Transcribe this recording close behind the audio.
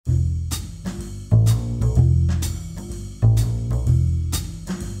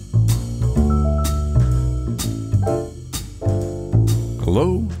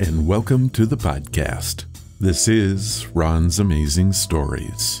Hello and welcome to the podcast. This is Ron's Amazing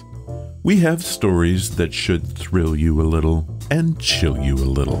Stories. We have stories that should thrill you a little and chill you a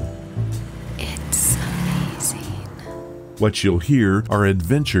little. It's amazing. What you'll hear are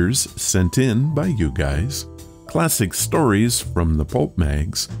adventures sent in by you guys, classic stories from the pulp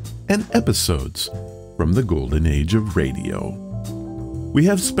mags, and episodes from the golden age of radio. We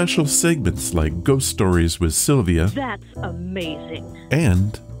have special segments like Ghost Stories with Sylvia. That's amazing.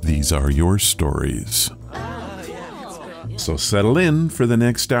 And These Are Your Stories. So settle in for the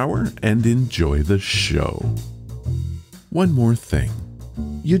next hour and enjoy the show. One more thing.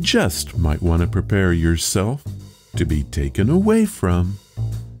 You just might want to prepare yourself to be taken away from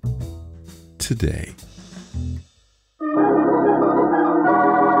today.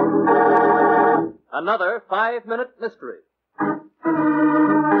 Another 5-minute mystery.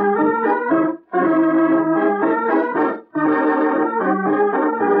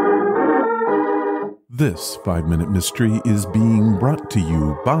 This 5-minute mystery is being brought to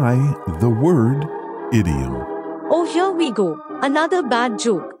you by the word idiom. Oh, here we go. Another bad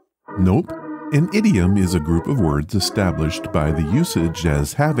joke. Nope. An idiom is a group of words established by the usage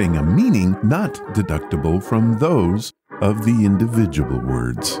as having a meaning not deductible from those of the individual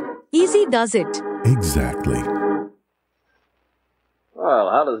words. Easy does it. Exactly. Well,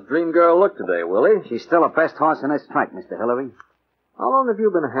 how does Dream Girl look today, Willie? She's still the best horse in this track, Mr. Hillary. How long have you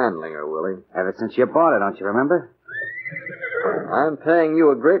been handling her, Willie? Ever since you bought her, don't you remember? I'm paying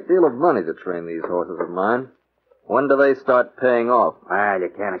you a great deal of money to train these horses of mine. When do they start paying off? Well, you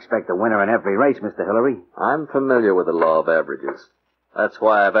can't expect a winner in every race, Mr. Hillary. I'm familiar with the law of averages. That's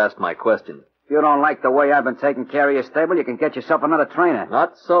why I've asked my question. If you don't like the way I've been taking care of your stable, you can get yourself another trainer.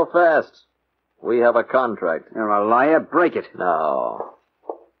 Not so fast. We have a contract. You're a liar. Break it. No.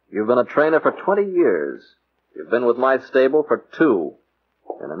 You've been a trainer for 20 years. You've been with my stable for 2.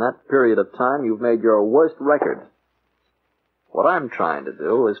 And in that period of time, you've made your worst record. What I'm trying to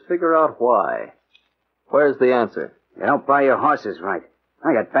do is figure out why. Where's the answer? You don't buy your horses right.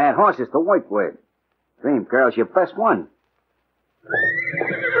 I got bad horses to work with. Dream Girl's your best one.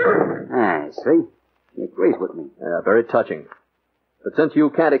 See? He agrees with me. Yeah, very touching. But since you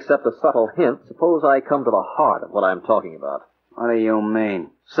can't accept a subtle hint, suppose I come to the heart of what I'm talking about. What do you mean?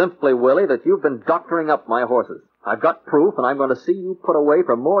 Simply, Willie, that you've been doctoring up my horses. I've got proof, and I'm going to see you put away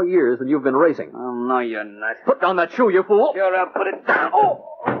for more years than you've been racing. Oh, no, you're not. Put down that shoe, you fool! Sure, I'll put it down. Oh!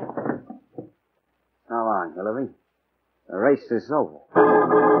 So long, Hillary. The race is over.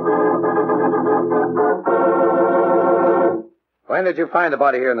 When did you find the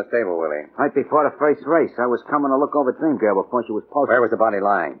body here in the stable, Willie? Right before the first race, I was coming to look over Dream Girl before she was posted. Where was the body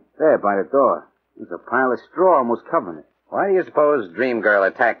lying? There, by the door. There's a pile of straw almost covering it. Why do you suppose Dream Girl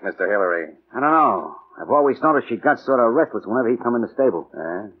attacked Mr. Hillary? I don't know. I've always noticed she got sort of restless whenever he come in the stable.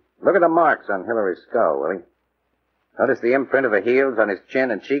 Look at the marks on Hillary's skull, Willie. Notice the imprint of the heels on his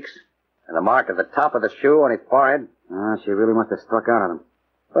chin and cheeks? And the mark at the top of the shoe on his forehead? She really must have struck out at him.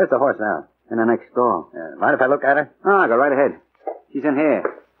 Where's the horse now? In the next stall. Mind if I look at her? Go right ahead. She's in here.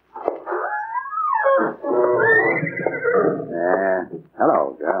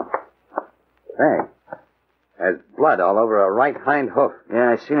 Hello, girl. Hey. There's blood all over her right hind hoof.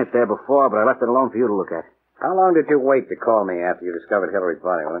 Yeah, I've seen it there before, but I left it alone for you to look at. How long did you wait to call me after you discovered Hillary's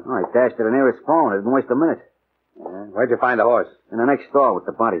body, Willie? I dashed to the nearest phone. I didn't waste a minute. Where'd you find the horse? In the next stall with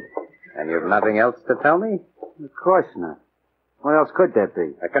the body. And you've nothing else to tell me? Of course not. What else could there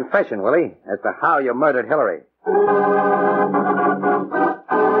be? A confession, Willie, as to how you murdered Hillary.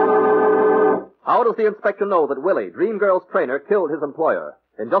 How does the inspector know that Willie, Dream Girl's trainer, killed his employer?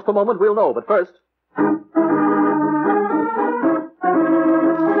 In just a moment, we'll know, but first...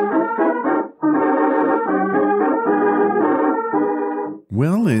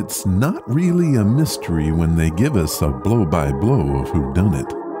 Well, it's not really a mystery when they give us a blow-by-blow of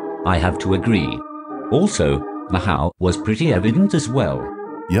whodunit. I have to agree. Also, the how was pretty evident as well.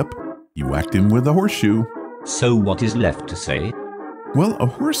 Yep, you whacked him with a horseshoe. So what is left to say? Well, a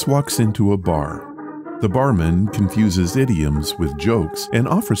horse walks into a bar. The barman confuses idioms with jokes and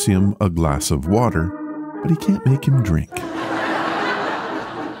offers him a glass of water, but he can't make him drink.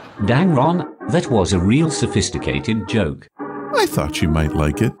 Dang, Ron, that was a real sophisticated joke. I thought you might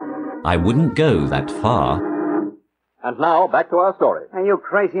like it. I wouldn't go that far. And now, back to our story. Hey, you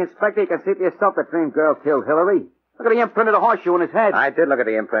crazy inspector, you can see for yourself that Dream Girl killed Hillary. Look at the imprint of the horseshoe in his head. I did look at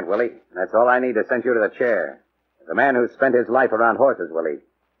the imprint, Willie. That's all I need to send you to the chair. As a man who's spent his life around horses, Willie,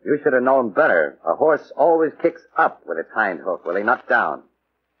 you should have known better. A horse always kicks up with its hind hoof, Willie, not down.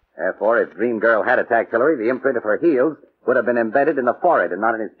 Therefore, if Dream Girl had attacked Hillary, the imprint of her heels would have been embedded in the forehead and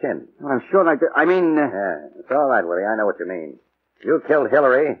not in his chin. Well, I'm sure Yeah, it's all right, Willie. I know what you mean. You killed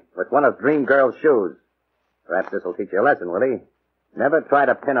Hillary with one of Dream Girl's shoes. Perhaps this will teach you a lesson, Willie. Never try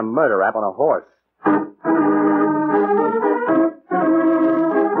to pin a murder rap on a horse.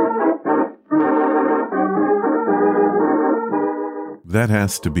 That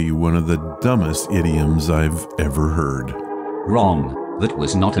has to be one of the dumbest idioms I've ever heard. Wrong. That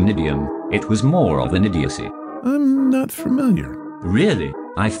was not an idiom. It was more of an idiocy. I'm not familiar. Really?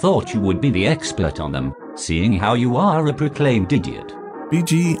 I thought you would be the expert on them, seeing how you are a proclaimed idiot.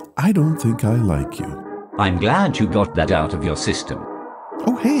 BG, I don't think I like you. I'm glad you got that out of your system.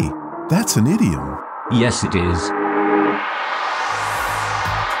 Oh, hey, that's an idiom. Yes, it is.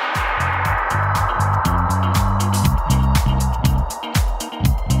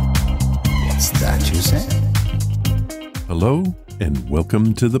 Is that you said? Hello, and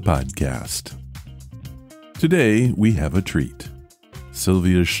welcome to the podcast. Today, we have a treat.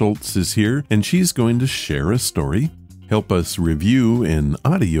 Sylvia Shults is here, and she's going to share a story, help us review an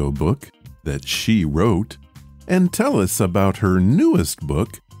audiobook that she wrote, and tell us about her newest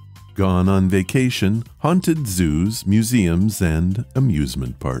book, Gone on Vacation, Haunted Zoos, Museums, and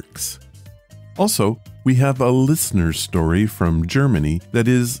Amusement Parks. Also, we have a listener story from Germany that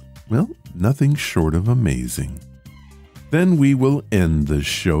is, well, nothing short of amazing. Then we will end the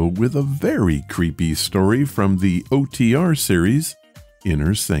show with a very creepy story from the OTR series,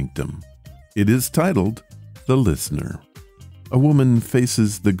 Inner Sanctum. It is titled The Listener. A woman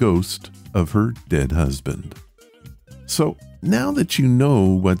faces the ghost of her dead husband. So, now that you know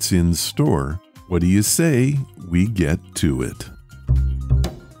what's in store, what do you say we get to it?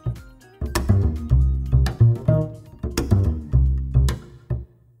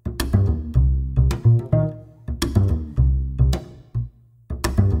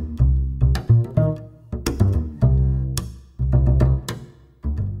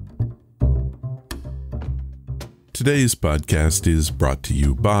 Today's podcast is brought to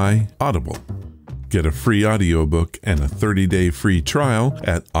you by Audible. Get a free audiobook and a 30-day free trial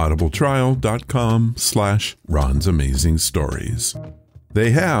at audibletrial.com/Ron's Amazing Stories.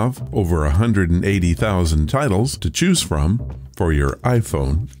 They have over 180,000 titles to choose from for your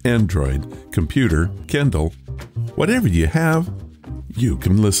iPhone, Android, computer, Kindle. Whatever you have, you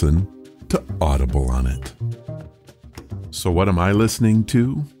can listen to Audible on it. So what am I listening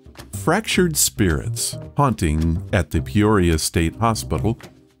to? Fractured Spirits, Haunting at the Peoria State Hospital,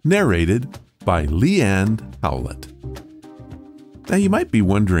 narrated by Leanne Howlett. Now you might be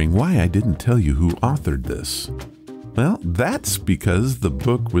wondering why I didn't tell you who authored this. Well, that's because the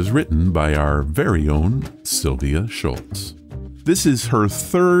book was written by our very own Sylvia Shults. This is her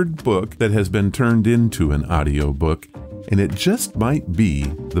third book that has been turned into an audiobook, and it just might be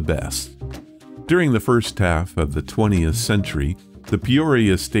the best. During the first half of the 20th century, the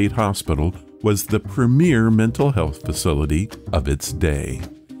Peoria State Hospital was the premier mental health facility of its day.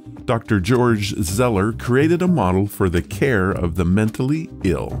 Dr. George Zeller created a model for the care of the mentally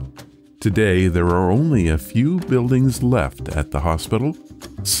ill. Today, there are only a few buildings left at the hospital.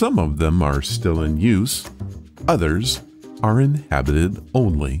 Some of them are still in use. Others are inhabited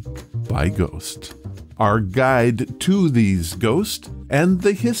only by ghosts. Our guide to these ghosts and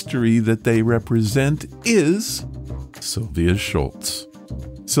the history that they represent is Sylvia Shults.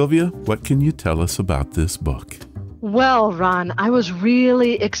 Sylvia, what can you tell us about this book? Well, Ron, I was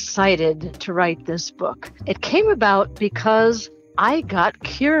really excited to write this book. It came about because I got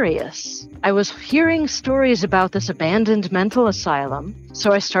curious. I was hearing stories about this abandoned mental asylum,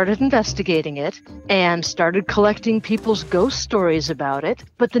 so I started investigating it and started collecting people's ghost stories about it.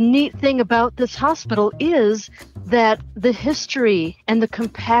 But the neat thing about this hospital is that the history and the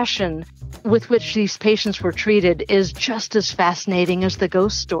compassion with which these patients were treated is just as fascinating as the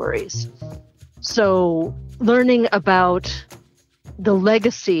ghost stories. So learning about the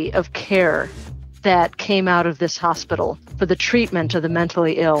legacy of care that came out of this hospital for the treatment of the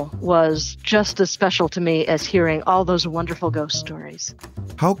mentally ill was just as special to me as hearing all those wonderful ghost stories.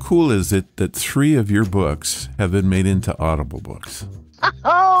 How cool is it that 3 of your books have been made into Audible books?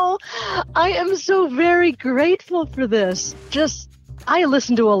 Oh, I am so very grateful for this. I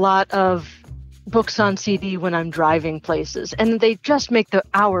listen to a lot of books on CD when I'm driving places, and they just make the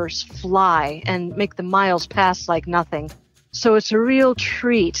hours fly and make the miles pass like nothing. So it's a real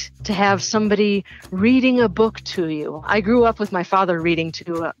treat to have somebody reading a book to you. I grew up with my father reading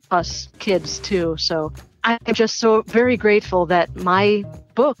to us kids too, so I'm just so very grateful that my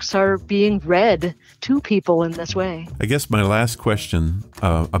books are being read to people in this way. I guess my last question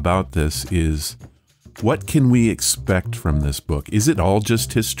about this is, what can we expect from this book? Is it all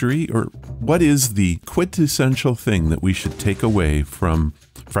just history, or what is the quintessential thing that we should take away from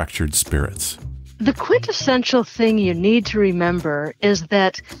Fractured Spirits? The quintessential thing you need to remember is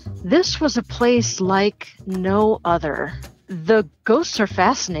that this was a place like no other. The ghosts are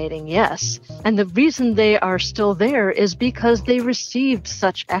fascinating, yes, and the reason they are still there is because they received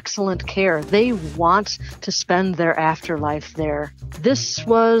such excellent care. They want to spend their afterlife there. This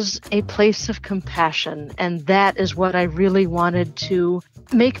was a place of compassion, and that is what I really wanted to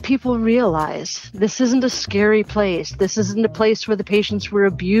make people realize. This isn't a scary place. This isn't a place where the patients were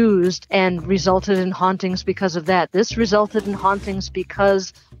abused and resulted in hauntings because of that. This resulted in hauntings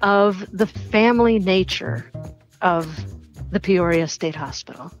because of the family nature of the Peoria State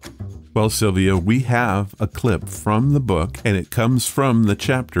Hospital. Well, Sylvia, we have a clip from the book, and it comes from the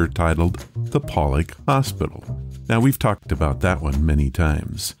chapter titled The Pollock Hospital. Now, we've talked about that one many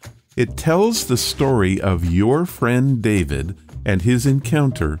times. It tells the story of your friend David and his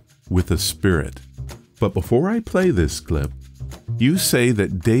encounter with a spirit. But before I play this clip, you say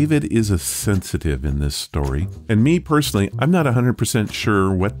that David is a sensitive in this story, and me personally, I'm not 100%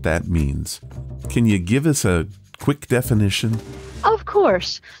 sure what that means. Can you give us a quick definition? Of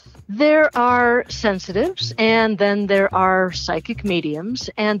course. There are sensitives, and then there are psychic mediums,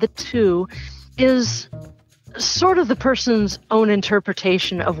 and the two is sort of the person's own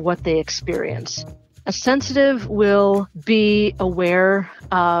interpretation of what they experience. A sensitive will be aware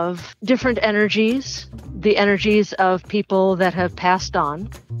of different energies, the energies of people that have passed on,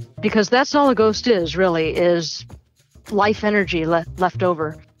 because that's all a ghost is, really, is life energy left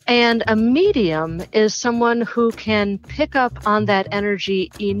over. And a medium is someone who can pick up on that energy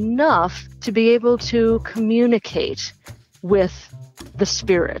enough to be able to communicate with the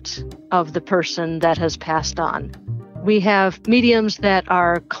spirit of the person that has passed on. We have mediums that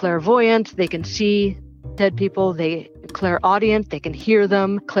are clairvoyant. They can see dead people. They clairaudient. They can hear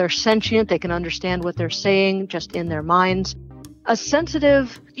them. Clairsentient. They can understand what they're saying just in their minds. A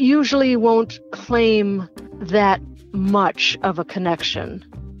sensitive usually won't claim that much of a connection.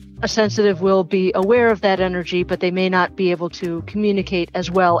 A sensitive will be aware of that energy, but they may not be able to communicate as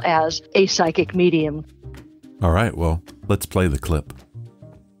well as a psychic medium. All right, well, let's play the clip.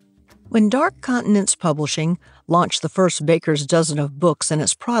 When Dark Continents Publishing launched the first baker's dozen of books in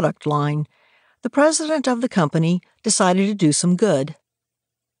its product line, the president of the company decided to do some good.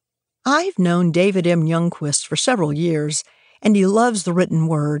 I've known David M. Youngquist for several years, and he loves the written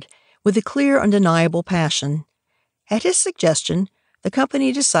word with a clear, undeniable passion. At his suggestion, the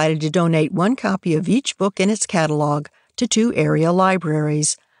company decided to donate one copy of each book in its catalog to 2 area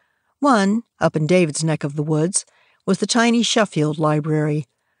libraries. One, up in David's neck of the woods, was the tiny Sheffield Library.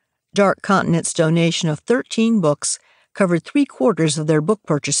 Dark Continent's donation of 13 books covered 3/4 of their book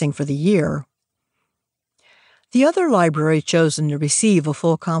purchasing for the year. The other library chosen to receive a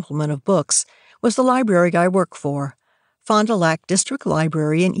full complement of books was the library I work for, Fond du Lac District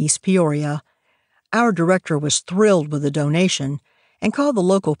Library in East Peoria. Our director was thrilled with the donation and called the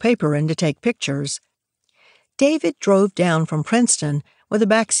local paper in to take pictures. David drove down from Princeton with a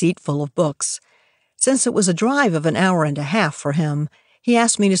back seat full of books. Since it was a drive of an hour and a half for him, he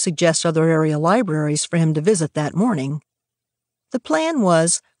asked me to suggest other area libraries for him to visit that morning. The plan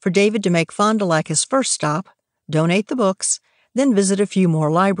was for David to make Fond du Lac his first stop, donate the books, then visit a few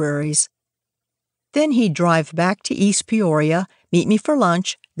more libraries. Then he'd drive back to East Peoria, meet me for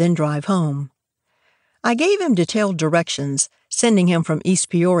lunch, then drive home. I gave him detailed directions, sending him from East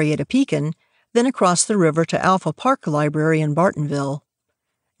Peoria to Pekin, then across the river to Alpha Park Library in Bartonville.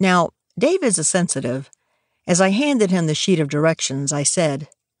 Now, David's a sensitive. As I handed him the sheet of directions, I said,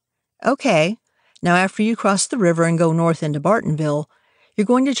 "Okay, now after you cross the river and go north into Bartonville, you're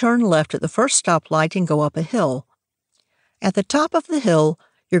going to turn left at the first stoplight and go up a hill. At the top of the hill,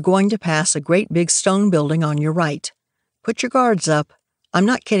 you're going to pass a great big stone building on your right. Put your guards up. I'm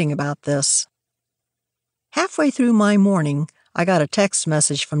not kidding about this." Halfway through my morning, I got a text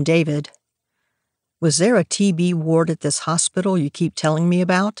message from David. "Was there a TB ward at this hospital you keep telling me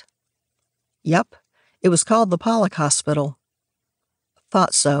about?" "Yep. It was called the Pollock Hospital."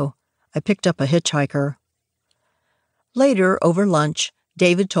 "Thought so. I picked up a hitchhiker." Later, over lunch,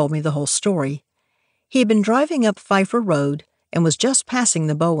 David told me the whole story. He had been driving up Pfeiffer Road and was just passing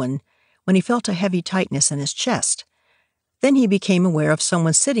the Bowen when he felt a heavy tightness in his chest. Then he became aware of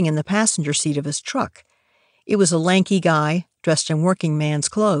someone sitting in the passenger seat of his truck. It was a lanky guy, dressed in working man's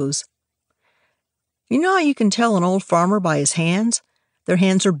clothes. You know how you can tell an old farmer by his hands? Their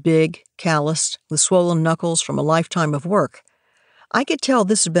hands are big, calloused, with swollen knuckles from a lifetime of work. I could tell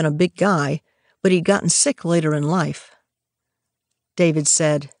this had been a big guy, but he'd gotten sick later in life. David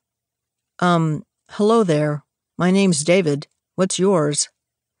said, "Hello there. My name's David. What's yours?"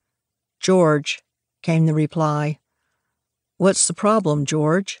 "George," came the reply. "What's the problem,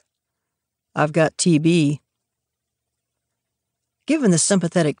 George?" I've got TB. Given the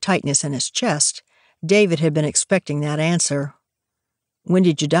sympathetic tightness in his chest, David had been expecting that answer. When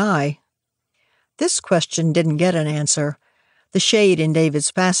did you die? This question didn't get an answer. The shade in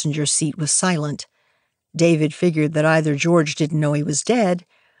David's passenger seat was silent. David figured that either George didn't know he was dead,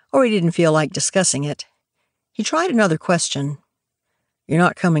 or he didn't feel like discussing it. He tried another question. You're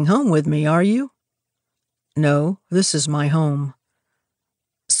not coming home with me, are you? No, this is my home.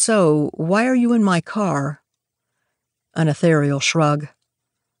 So, why are you in my car? An ethereal shrug.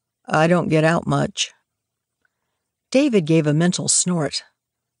 I don't get out much. David gave a mental snort.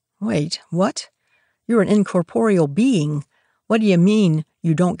 Wait, what? You're an incorporeal being. What do you mean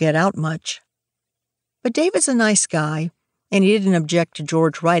you don't get out much? But David's a nice guy, and he didn't object to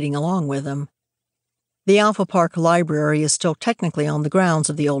George riding along with him. The Alpha Park Library is still technically on the grounds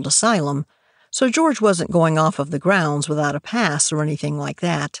of the old asylum, so George wasn't going off of the grounds without a pass or anything like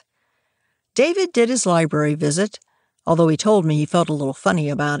that. David did his library visit, although he told me he felt a little funny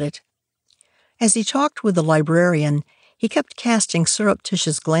about it. As he talked with the librarian, he kept casting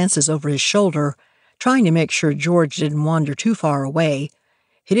surreptitious glances over his shoulder, trying to make sure George didn't wander too far away.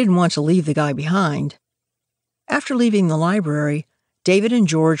 He didn't want to leave the guy behind. After leaving the library, David and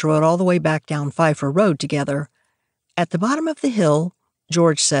George rode all the way back down Pfeiffer Road together. At the bottom of the hill,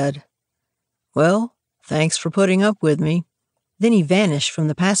 George said, Well, thanks for putting up with me. Then he vanished from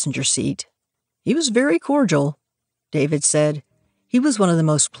the passenger seat. He was very cordial, David said. He was one of the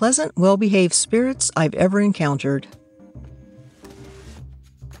most pleasant, well-behaved spirits I've ever encountered.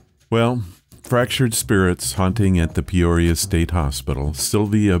 Well, fractured spirits haunting at the Peoria State Hospital,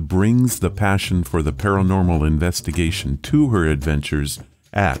 Sylvia brings the passion for the paranormal investigation to her adventures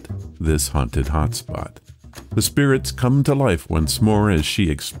at this haunted hotspot. The spirits come to life once more as she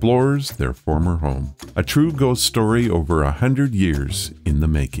explores their former home. A true ghost story over 100 years in the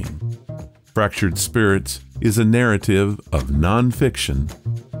making. Fractured Spirits is a narrative of nonfiction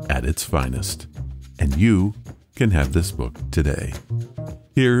at its finest. And you can have this book today.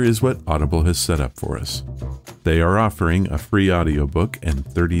 Here is what Audible has set up for us. They are offering a free audiobook and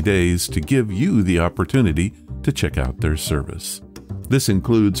 30 days to give you the opportunity to check out their service. This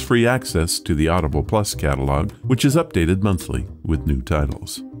includes free access to the Audible Plus catalog, which is updated monthly with new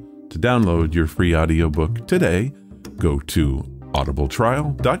titles. To download your free audiobook today, go to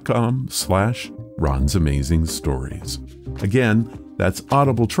audibletrial.com/Ron's Amazing Stories. Again, that's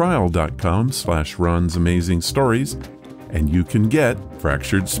audibletrial.com/Ron's Amazing Stories, and you can get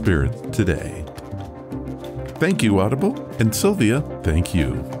Fractured Spirit today. Thank you, Audible, and Sylvia, thank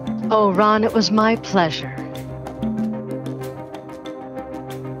you. Oh, Ron, it was my pleasure.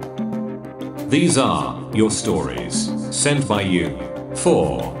 These are your stories, sent by you,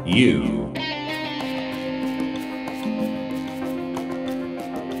 for you.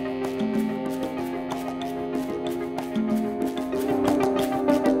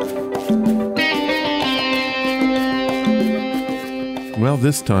 Well,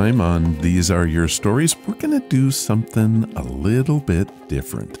 this time on These Are Your Stories, we're going to do something a little bit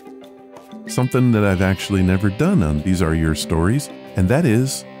different. Something that I've actually never done on These Are Your Stories, and that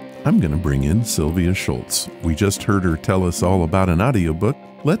is, I'm going to bring in Sylvia Shults. We just heard her tell us all about an audiobook.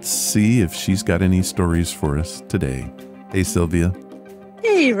 Let's see if she's got any stories for us today. Hey, Sylvia.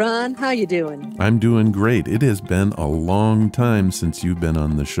 Hey, Ron. How you doing? I'm doing great. It has been a long time since you've been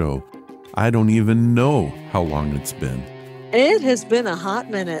on the show. I don't even know how long it's been. It has been a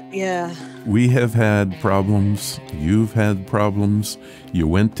hot minute, yeah. We have had problems. You've had problems. You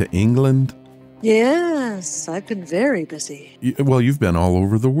went to England. Yes, I've been very busy. Well, you've been all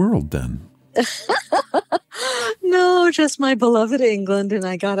over the world then. No, just my beloved England, and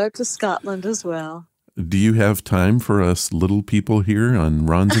I got out to Scotland as well. Do you have time for us little people here on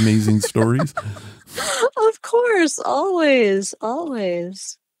Ron's Amazing Stories? Of course, always,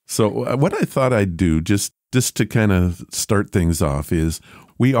 always. So what I thought I'd do, just to kind of start things off, is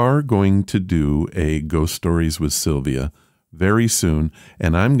we are going to do a Ghost Stories with Sylvia very soon,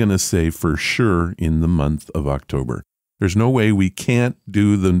 and I'm going to say for sure in the month of October. There's no way we can't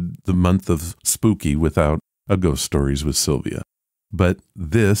do the month of spooky without a Ghost Stories with Sylvia. But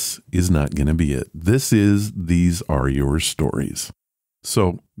this is not going to be it. These are your stories.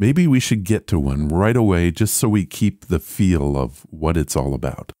 So maybe we should get to one right away just so we keep the feel of what it's all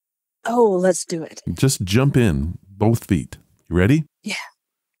about. Oh, let's do it. Just jump in, both feet. You ready? Yeah.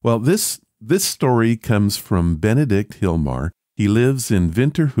 Well, this story comes from Benedict Hilmar. He lives in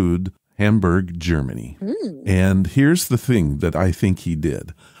Winterhude, Hamburg, Germany. And here's the thing that I think he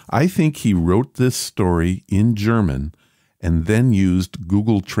did. I think he wrote this story in German and then used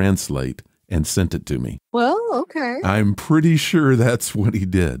Google Translate and sent it to me. Well, okay. I'm pretty sure that's what he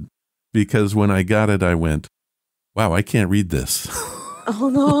did. because when I got it, I went, wow, I can't read this. Oh,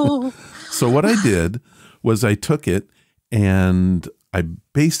 no. So what I did was I took it and I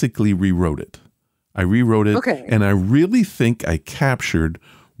basically rewrote it. I rewrote it, Okay. and I really think I captured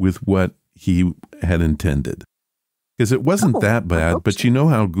with what he had intended. Because it wasn't that bad, but you know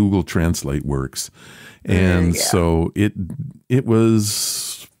how Google Translate works. And so it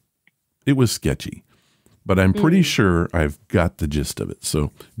was sketchy. But I'm pretty sure I've got the gist of it.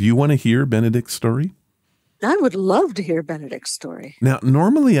 So do you want to hear Benedict's story? I would love to hear Benedict's story. Now,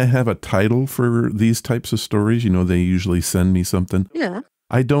 normally I have a title for these types of stories. You know, they usually send me something. Yeah.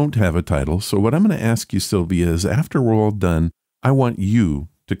 I don't have a title. So what I'm going to ask you, Sylvia, is after we're all done, I want you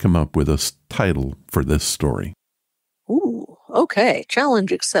to come up with a title for this story. Ooh, okay.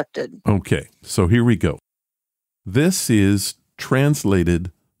 Challenge accepted. Okay, so here we go. This is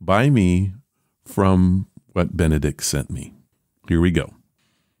translated by me from what Benedict sent me. Here we go.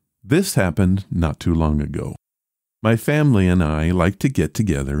 This happened not too long ago. My family and I like to get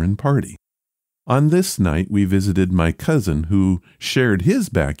together and party. On this night, we visited my cousin who shared his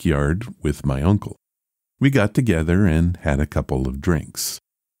backyard with my uncle. We got together and had a couple of drinks.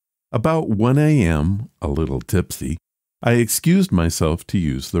 About 1 a.m., a little tipsy, I excused myself to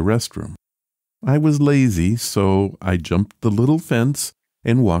use the restroom. I was lazy, so I jumped the little fence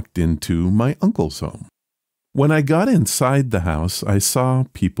and walked into my uncle's home. When I got inside the house, I saw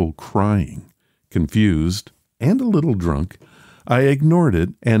people crying. Confused and a little drunk, I ignored it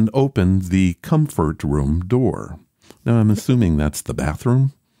and opened the comfort room door. Now, I'm assuming that's the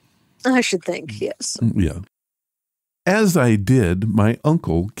bathroom? I should think, yes. Yeah. As I did, my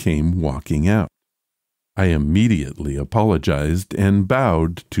uncle came walking out. I immediately apologized and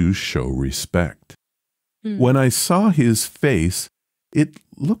bowed to show respect. When I saw his face, it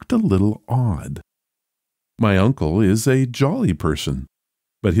looked a little odd. My uncle is a jolly person,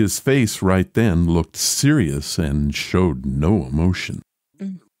 but his face right then looked serious and showed no emotion.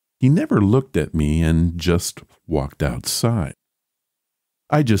 He never looked at me and just walked outside.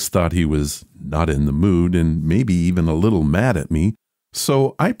 I just thought he was not in the mood and maybe even a little mad at me,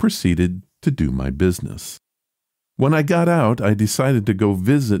 so I proceeded to do my business. When I got out, I decided to go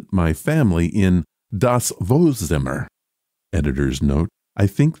visit my family in Das Wohnzimmer. Editor's note, I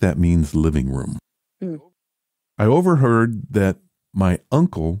think that means living room. I overheard that my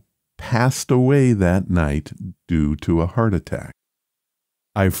uncle passed away that night due to a heart attack.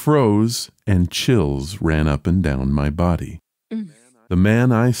 I froze and chills ran up and down my body. The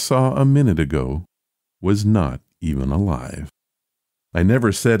man I saw a minute ago was not even alive. I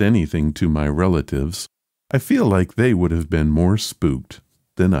never said anything to my relatives. I feel like they would have been more spooked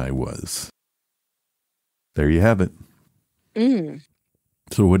than I was. There you have it.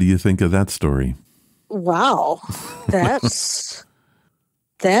 So what do you think of that story? Wow. That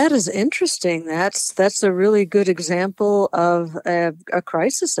is interesting. That's a really good example of a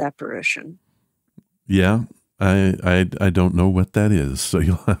crisis apparition. Yeah, I don't know what that is, so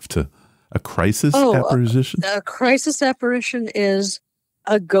you'll have to... A crisis apparition? A crisis apparition is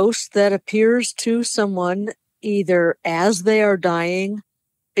a ghost that appears to someone either as they are dying,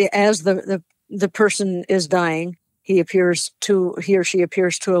 as the person is dying, he or she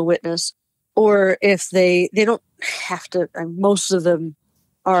appears to a witness, or if they don't have to, most of them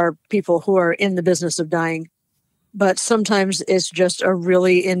are people who are in the business of dying, but sometimes it's just a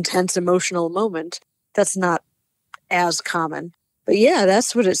really intense emotional moment. That's not as common. But yeah,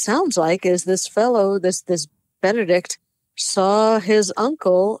 that's what it sounds like, is this fellow, this Benedict, saw his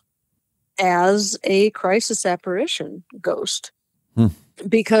uncle as a crisis apparition ghost.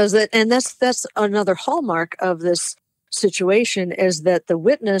 Because that's another hallmark of this situation, is that the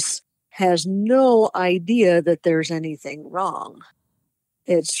witness has no idea that there's anything wrong.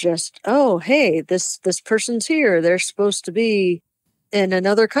 It's just, oh, hey, this person's here. They're supposed to be in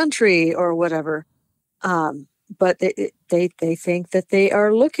another country or whatever. But they think that they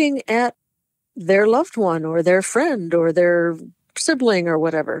are looking at their loved one or their friend or their sibling or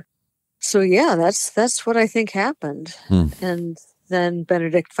whatever. So yeah, that's what I think happened. And then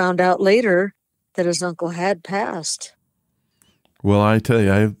Benedict found out later that his uncle had passed. Well, I tell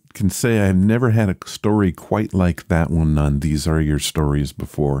you, I can say I've never had a story quite like that one on These Are Your Stories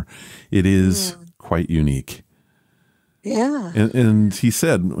before. It is quite unique. Yeah. And he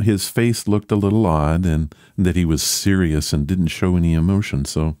said his face looked a little odd and that he was serious and didn't show any emotion.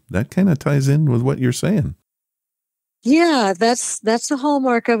 So that kind of ties in with what you're saying. Yeah, that's a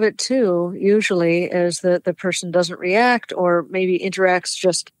hallmark of it too, usually, is that the person doesn't react or maybe interacts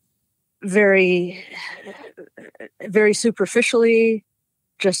just very, very superficially,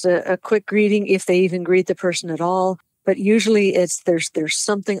 just a quick greeting, if they even greet the person at all. but usually there's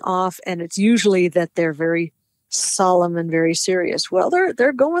something off, and it's usually that they're very solemn and very serious. Well,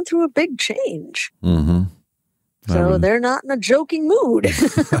 they're going through a big change. Mm-hmm. So they're not in a joking mood.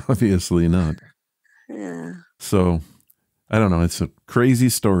 Obviously not. Yeah. So, I don't know. It's a crazy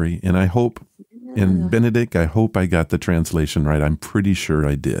story. And I hope, and Benedict, I hope I got the translation right. I'm pretty sure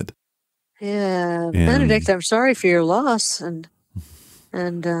I did. Yeah. Benedict, I'm sorry for your loss. And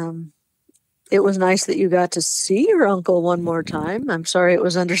it was nice that you got to see your uncle one more time. I'm sorry it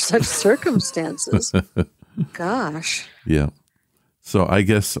was under such circumstances. Gosh. Yeah. So I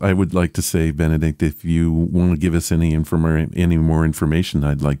guess I would like to say, Benedict, if you want to give us any more information,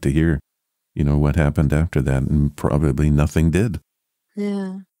 I'd like to hear, what happened after that. And probably nothing did.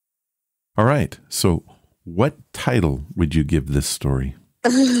 Yeah. All right. So what title would you give this story?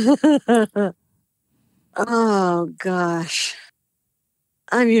 Oh, gosh.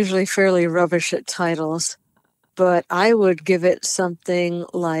 I'm usually fairly rubbish at titles, but I would give it something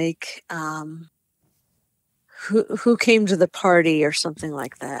like Who Came to the Party or something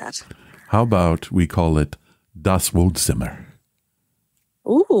like that. How about we call it Das Wohnzimmer?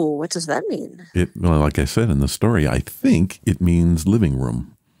 Ooh, what does that mean? Well, like I said in the story, I think it means living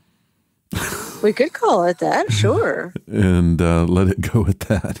room. We could call it that, sure. And let it go at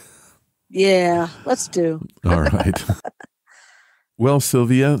that. Yeah, let's do. All right. Well,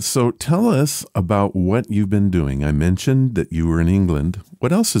 Sylvia, so tell us about what you've been doing. I mentioned that you were in England.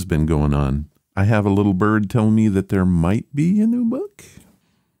 What else has been going on? I have a little bird tell me that there might be a new book.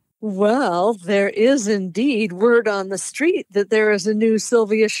 Well, there is indeed word on the street that there is a new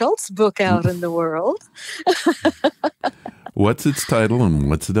Sylvia Shults book out in the world. What's its title and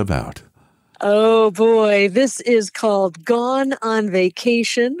what's it about? Oh boy, this is called Gone on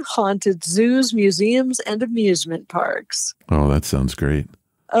Vacation, Haunted Zoos, Museums, and Amusement Parks. Oh, that sounds great.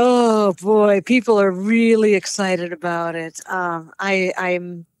 Oh boy, people are really excited about it.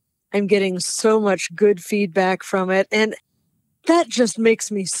 I'm getting so much good feedback from it, and that just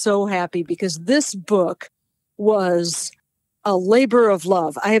makes me so happy because this book was a labor of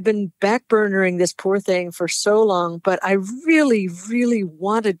love. I have been backburnering this poor thing for so long, but I really, really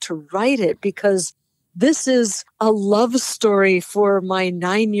wanted to write it because this is a love story for my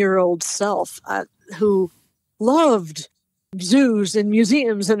 9-year-old self who loved zoos and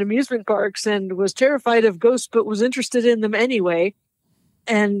museums and amusement parks and was terrified of ghosts, but was interested in them anyway.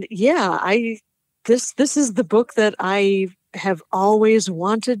 And yeah, this is the book that I have always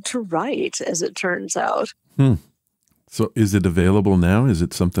wanted to write, as it turns out. So is it available now? Is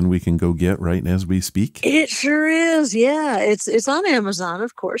it something we can go get right as we speak? It sure is. Yeah, it's on Amazon,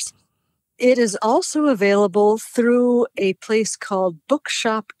 of course. It is also available through a place called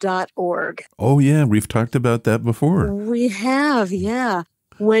bookshop.org. Oh, yeah. We've talked about that before. We have, yeah.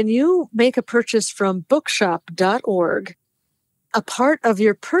 When you make a purchase from bookshop.org, a part of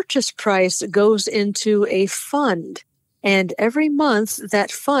your purchase price goes into a fund. And every month,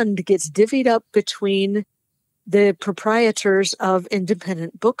 that fund gets divvied up between the proprietors of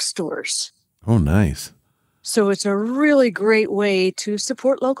independent bookstores. Oh, nice. So it's a really great way to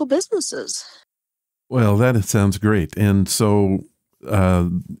support local businesses. Well, that sounds great. And so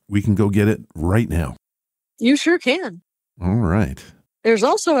we can go get it right now. You sure can. All right. There's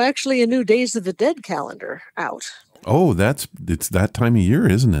also actually a new Days of the Dead calendar out. Oh, it's that time of year,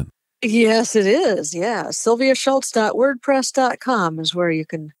 isn't it? Yes, it is. Yeah. SylviaSchultz.wordpress.com is where you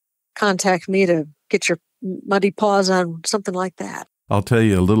can contact me to get your muddy paws on something like that. I'll tell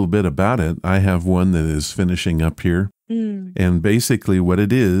you a little bit about it. I have one that is finishing up here. And basically what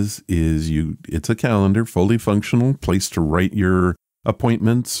it is it's a calendar, fully functional, place to write your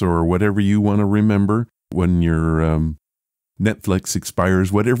appointments or whatever you want to remember when your Netflix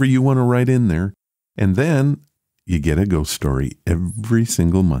expires, whatever you want to write in there. And then you get a ghost story every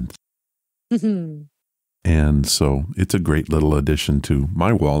single month. And so it's a great little addition to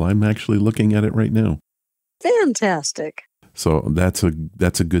my wall. I'm actually looking at it right now. Fantastic. So that's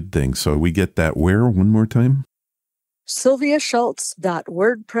a good thing. So we get that where one more time?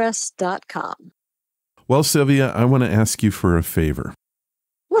 SylviaSchultz.wordpress.com. Well, Sylvia, I want to ask you for a favor.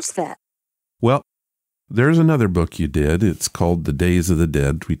 What's that? Well, there's another book you did. It's called The Days of the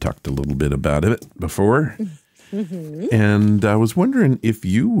Dead. We talked a little bit about it before. And I was wondering if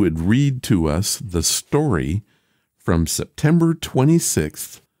you would read to us the story from September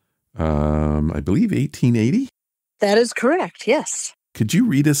 26th, I believe 1880? That is correct, yes. Could you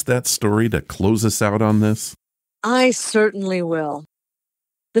read us that story to close us out on this? I certainly will.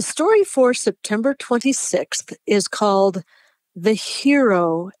 The story for September 26th is called The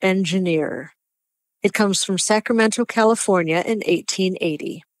Hero Engineer. It comes from Sacramento, California in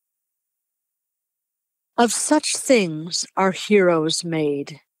 1880. Of such things are heroes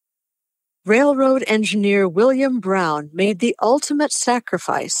made. Railroad engineer William Brown made the ultimate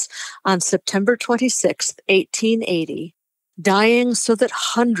sacrifice on September 26, 1880, dying so that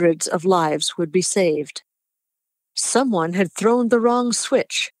hundreds of lives would be saved. Someone had thrown the wrong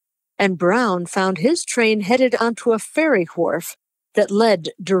switch, and Brown found his train headed onto a ferry wharf that led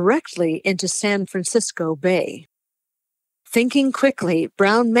directly into San Francisco Bay. Thinking quickly,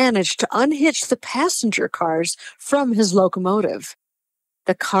 Brown managed to unhitch the passenger cars from his locomotive.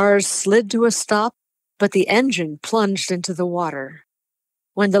 The cars slid to a stop, but the engine plunged into the water.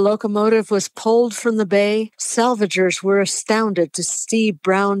 When the locomotive was pulled from the bay, salvagers were astounded to see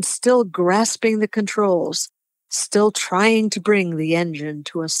Brown still grasping the controls, still trying to bring the engine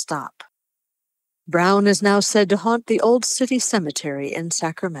to a stop. Brown is now said to haunt the Old City Cemetery in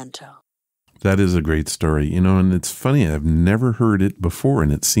Sacramento. That is a great story, and it's funny, I've never heard it before,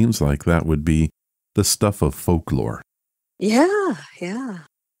 and it seems like that would be the stuff of folklore. Yeah.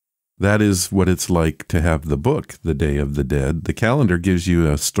 That is what it's like to have the book, The Day of the Dead. The calendar gives you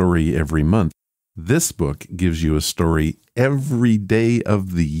a story every month. This book gives you a story every day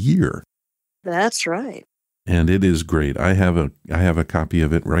of the year. That's right. And it is great. I have a copy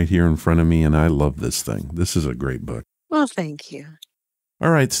of it right here in front of me, and I love this thing. This is a great book. Well, thank you. All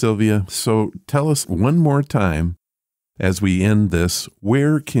right, Sylvia. So tell us one more time as we end this,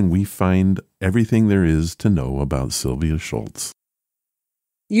 where can we find everything there is to know about Sylvia Shults?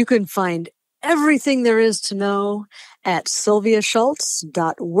 You can find everything there is to know at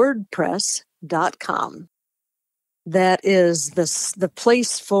sylviashults.wordpress.com. That is the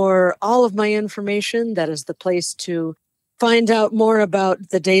place for all of my information. That is the place to find out more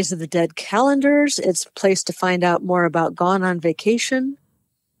about the Days of the Dead calendars. It's a place to find out more about Gone on Vacation.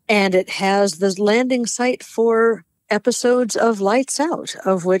 And it has the landing site for episodes of Lights Out,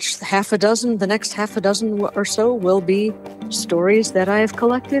 of which the next half a dozen or so will be stories that I have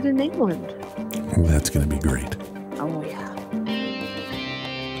collected in England. Oh, that's going to be great. Oh, yeah.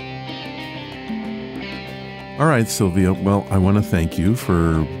 All right, Sylvia. Well, I want to thank you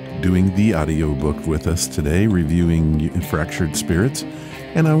for doing the audiobook with us today, reviewing Fractured Spirits.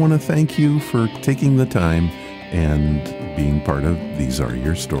 And I want to thank you for taking the time and being part of These Are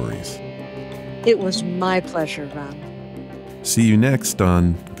Your Stories. It was my pleasure, Ron. See you next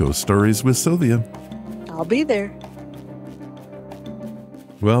on Ghost Stories with Sylvia. I'll be there.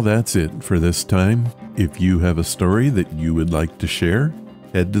 Well, that's it for this time. If you have a story that you would like to share,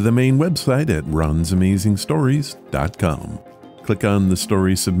 head to the main website at ronsamazingstories.com. Click on the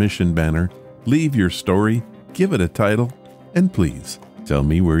story submission banner, leave your story, give it a title, and please tell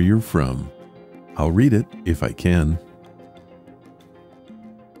me where you're from. I'll read it if I can.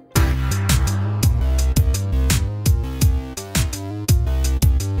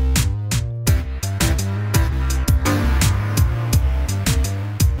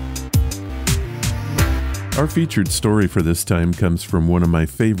 Our featured story for this time comes from one of my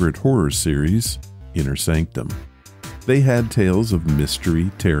favorite horror series, Inner Sanctum. They had tales of mystery,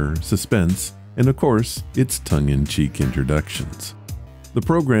 terror, suspense, and of course, its tongue-in-cheek introductions. The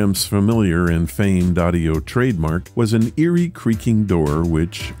program's familiar and famed audio trademark was an eerie creaking door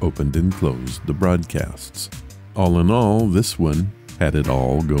which opened and closed the broadcasts. All in all, this one had it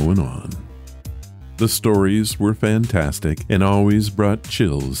all going on. The stories were fantastic and always brought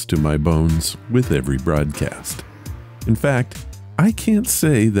chills to my bones with every broadcast. In fact, I can't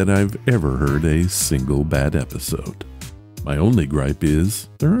say that I've ever heard a single bad episode. My only gripe is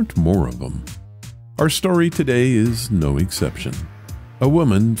there aren't more of them. Our story today is no exception. A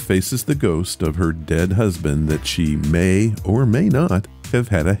woman faces the ghost of her dead husband that she may or may not have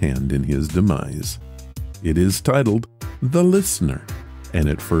had a hand in his demise. It is titled The Listener, and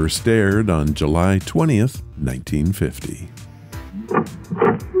it first aired on July 20th, 1950.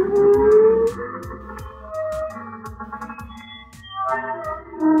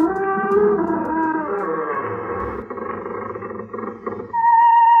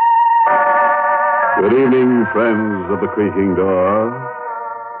 Good evening, friends of the creaking door.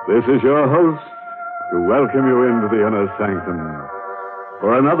 This is your host to welcome you into the Inner Sanctum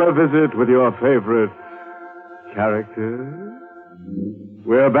for another visit with your favorite characters.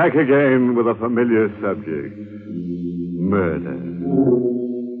 We're back again with a familiar subject, murder.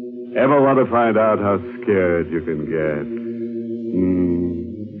 Ever want to find out how scared you can get?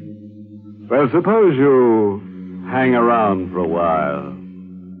 Well, suppose you hang around for a while,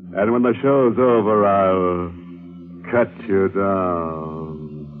 and when the show's over, I'll cut you down.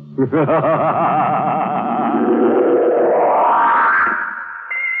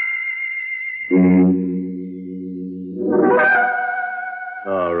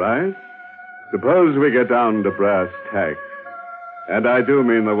 All right. Suppose we get down to brass tacks. And I do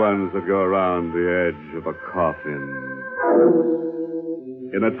mean the ones that go around the edge of a coffin.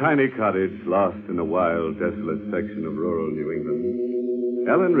 In a tiny cottage lost in a wild, desolate section of rural New England,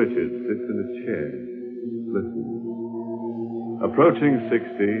 Ellen Richards sits in a chair, listening. Approaching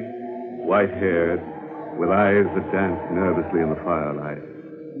 60, white-haired, with eyes that dance nervously in the firelight,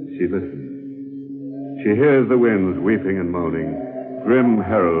 she listens. She hears the winds weeping and moaning, grim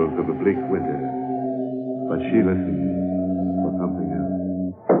heralds of a bleak winter. But she listens for something else.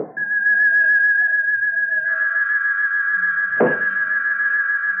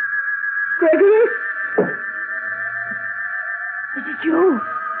 Gregory? Is it you?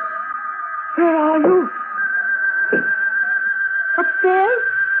 Where are you? Upstairs?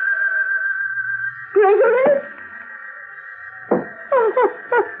 Gregory?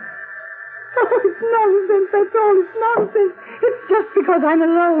 Oh, it's nonsense, that's all. It's nonsense. It's just because I'm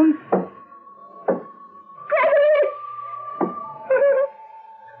alone. Gregory!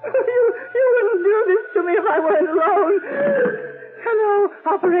 You wouldn't do this to me if I weren't alone. Hello,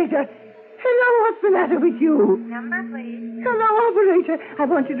 operator. Hello, what's the matter with you? Number, please. Hello, operator. I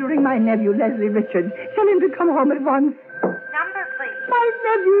want you to ring my nephew, Leslie Richards. Tell him to come home at once. Number, please. My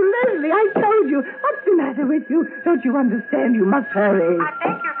nephew, Leslie, I told you. What's the matter with you? Don't you understand? You must hurry. I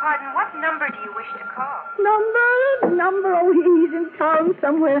beg your pardon. What number do you wish to call? Number. Oh, he's in town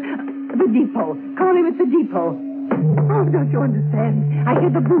somewhere. The depot. Call him at the depot. Oh, don't you understand? I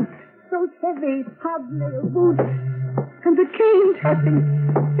hear the boots. Those heavy, hobnail boots. And the cane tapping.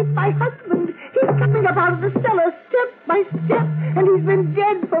 It's my husband. He's coming up out of the cellar step by step. And he's been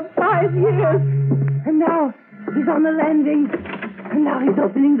dead for 5 years. And now he's on the landing. And now he's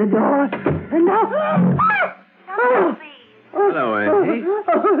opening the door. And now... Oh! Hello, Auntie.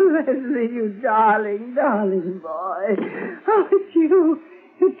 Oh, Leslie, you darling boy. Oh, it's you.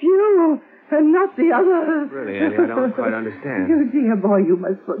 It's you. And not the other. Really, Auntie, I don't quite understand. You dear boy, you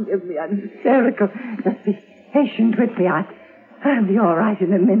must forgive me. I'm hysterical. Just be patient with me. I'll be all right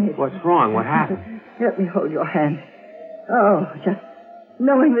in a minute. What's wrong? What happened? Let me hold your hand. Oh, just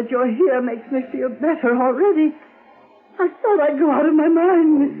knowing that you're here makes me feel better already. I thought I'd go out of my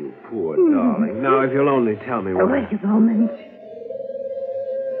mind. Oh, you poor darling. Now, if you'll only tell me what... Wait a moment.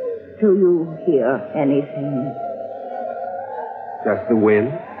 Do you hear anything? Just the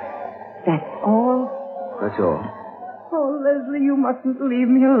wind? That's all? That's all. Oh, Leslie, you mustn't leave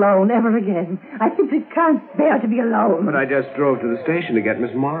me alone ever again. I simply can't bear to be alone. But I just drove to the station to get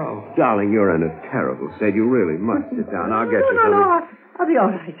Miss Morrow. Darling, you're in a terrible state. You really must sit down. I'll get you something. No, I'll be all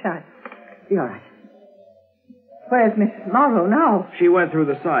right. I'll be all right. Where's Miss Morrow now? She went through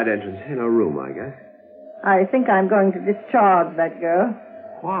the side entrance in her room, I guess. I think I'm going to discharge that girl.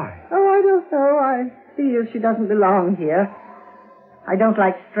 Why? Oh, I don't know. I feel she doesn't belong here. I don't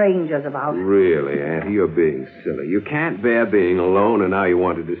like strangers about. Really, Auntie, you're being silly. You can't bear being alone, and now you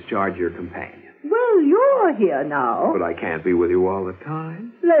want to discharge your companion. Well, you're here now. But I can't be with you all the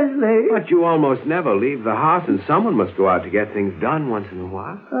time. Leslie. But you almost never leave the house, and someone must go out to get things done once in a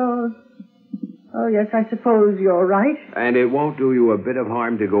while. Oh, yes, I suppose you're right. And it won't do you a bit of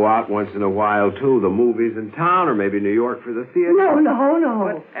harm to go out once in a while, too. The movies in town, or maybe New York for the theater.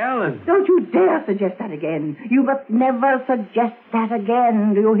 No. But, Ellen. Don't you dare suggest that again. You must never suggest that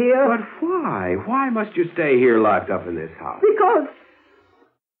again, do you hear? But why? Why must you stay here locked up in this house?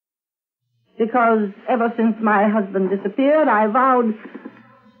 Because ever since my husband disappeared, I vowed...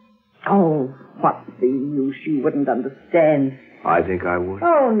 Oh, what's the use? You wouldn't understand. I think I would.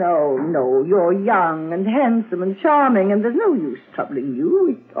 Oh, no. You're young and handsome and charming, and there's no use troubling you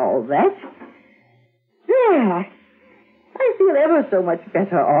with all that. There. I feel ever so much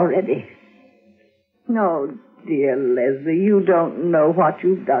better already. No, dear Leslie, you don't know what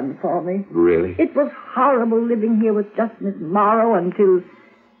you've done for me. Really? It was horrible living here with just Miss Morrow until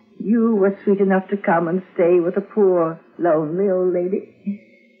you were sweet enough to come and stay with a poor, lonely old lady.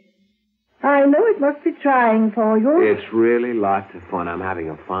 I know it must be trying for you. It's really lots of fun. I'm having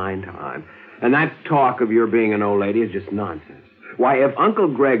a fine time. And that talk of your being an old lady is just nonsense. Why, if Uncle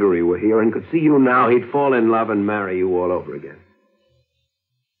Gregory were here and could see you now, he'd fall in love and marry you all over again.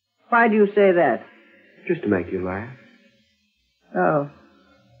 Why do you say that? Just to make you laugh. Oh.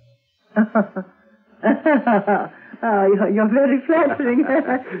 Oh, you're very flattering.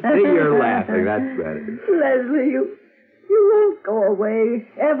 See, you're laughing. That's better. Leslie, you won't go away,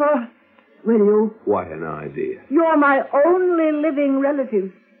 ever. Will you? What an idea. You're my only living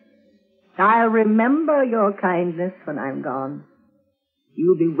relative. I'll remember your kindness when I'm gone.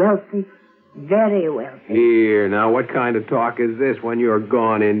 You'll be wealthy, very wealthy. Here, now, what kind of talk is this when you're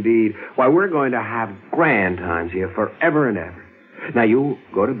gone, indeed? Why, we're going to have grand times here forever and ever. Now, you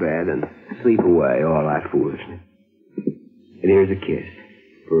go to bed and sleep away all that foolishness. And here's a kiss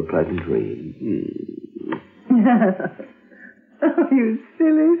for a pleasant dream. Oh, you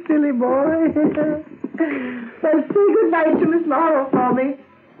silly, silly boy. Well, say good night to Miss Morrow for me.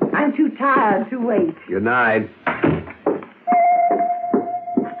 I'm too tired to wait. Good night.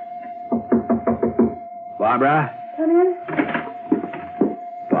 Barbara? Come in.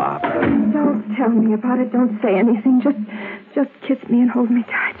 Barbara. Don't tell me about it. Don't say anything. Just kiss me and hold me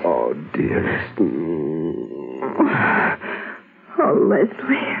tight. Oh, dearest. Oh,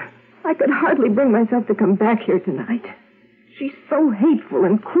 Leslie. I could hardly bring myself to come back here tonight. She's so hateful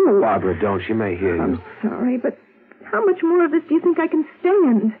and cruel. Barbara, don't. She may hear you. I'm sorry, but how much more of this do you think I can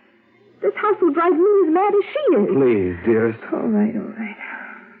stand? This house will drive me as mad as she is. Please, dearest. All right.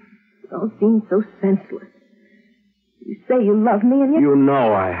 It all seems so senseless. You say you love me, and yet... You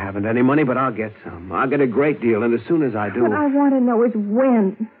know I haven't any money, but I'll get some. I'll get a great deal, and as soon as I do... What I want to know is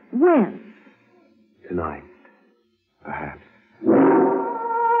when. When? Tonight. Perhaps.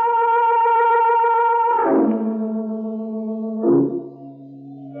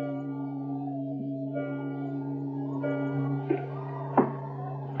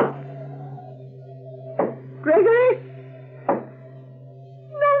 Gregory?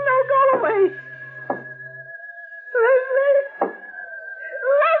 No, go away. Leslie!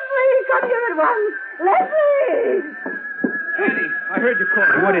 Come here at once! Leslie! Annie, I heard you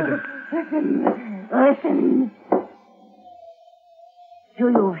calling. What is it? Listen. Do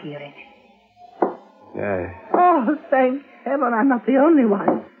you hear it? Yeah. Oh, thank heaven I'm not the only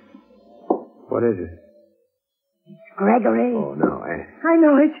one. What is it? Gregory. Oh, no, Annie. I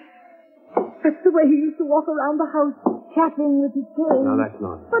know it. That's the way he used to walk around the house, chatting with his cane. No, that's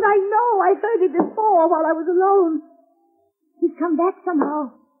not. But I know. I heard it before while I was alone. He's come back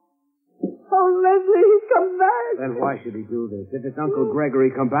somehow. Oh, Leslie, he's come back. Then why should he do this? If it's Uncle Gregory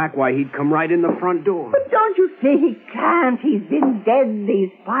come back, why, he'd come right in the front door. But don't you see he can't? He's been dead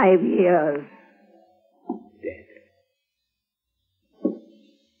these 5 years. Dead?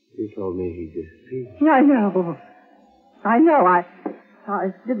 You told me he disappeared. I know.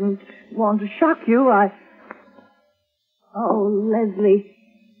 I didn't want to shock you. Oh, Leslie,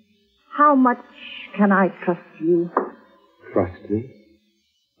 how much can I trust you? Trust me?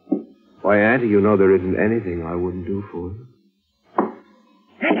 Why, Auntie, you know there isn't anything I wouldn't do for you.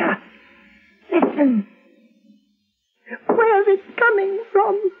 Anna, listen. Where's it coming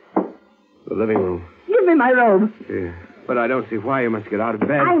from? The living room. Give me my robe. Yeah. But I don't see why you must get out of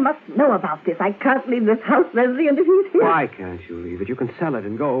bed. I must know about this. I can't leave this house, Leslie, and if he's here... Why can't you leave it? You can sell it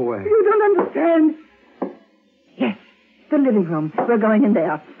and go away. You don't understand. Yes, the living room. We're going in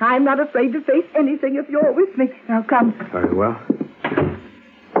there. I'm not afraid to face anything if you're with me. Now, come. Very well.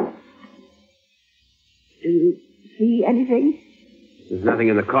 Do you see anything? There's nothing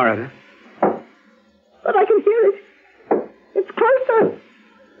in the corridor. But I can hear it. It's closer.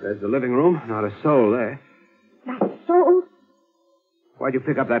 There's the living room. Not a soul there. Not a soul? Why'd you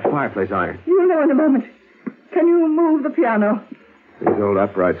pick up that fireplace iron? You'll know in a moment. Can you move the piano? These old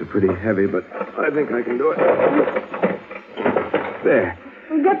uprights are pretty heavy, but I think I can do it. There.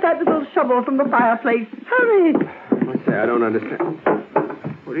 Get that little shovel from the fireplace. Hurry. What's that? I don't understand.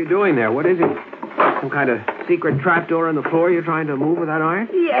 What are you doing there? What is it? Some kind of secret trapdoor in the floor you're trying to move with that iron?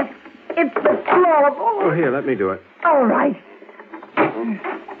 Yes. It's the floorboard. Oh, here, let me do it. All right.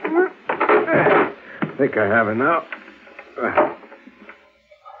 I think I have it now.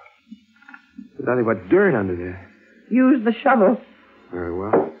 There's nothing but dirt under there. Use the shovel. Very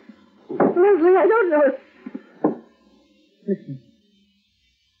well. Leslie, I don't know. Listen.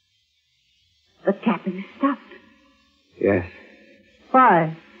 The tapping has stopped. Yes.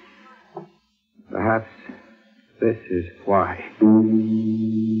 Why? Perhaps this is why.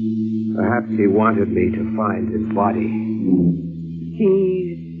 Perhaps he wanted me to find his body.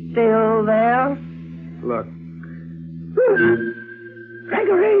 He's still there? Look.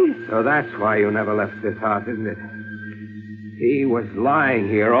 Gregory! So that's why you never left this house, isn't it? He was lying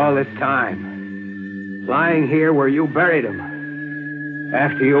here all this time. Lying here where you buried him.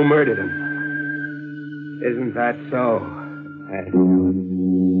 After you murdered him. Isn't that so, Auntie Ellen?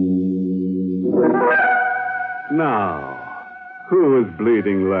 Now, who is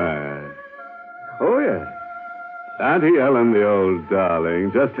bleeding last? Oh, yes. Auntie Ellen, the old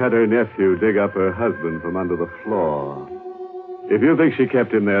darling, just had her nephew dig up her husband from under the floor. If you think she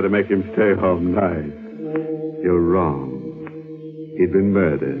kept him there to make him stay home night, you're wrong. He'd been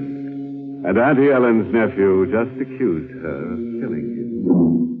murdered. And Auntie Ellen's nephew just accused her of killing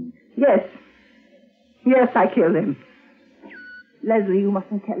him. Yes. Yes, I killed him. Leslie, you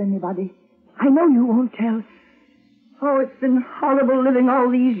mustn't tell anybody. I know you won't tell. Oh, it's been horrible living all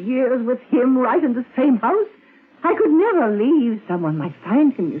these years with him right in the same house. I could never leave. Someone might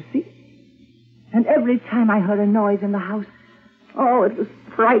find him, you see. And every time I heard a noise in the house, oh, it was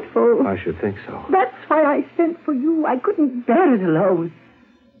frightful. I should think so. That's why I sent for you. I couldn't bear it alone.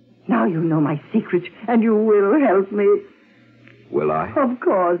 Now you know my secret, and you will help me. Will I? Of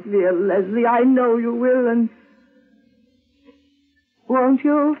course, dear Leslie. I know you will, and... Won't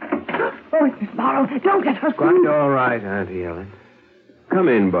you? Oh, it's Miss Morrow. Don't let her Quite all right, Auntie Ellen. Come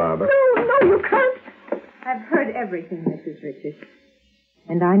in, Barbara. No, you can't. I've heard everything, Mrs. Richards.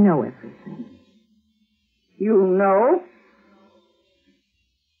 And I know everything. You know?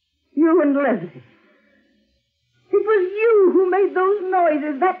 You and Leslie. It was you who made those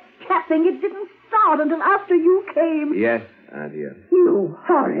noises, that tapping. It didn't start until after you came. Yes, Auntie Ellen. You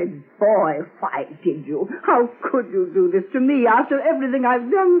horrid boy. Why did you? How could you do this to me after everything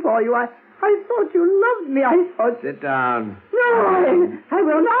I've done for you? I thought you loved me. I thought... Sit down. No, I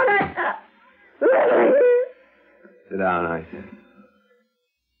will not. Sit down, I said.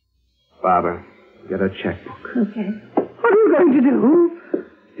 Barbara, get a checkbook. Okay. What are you going to do?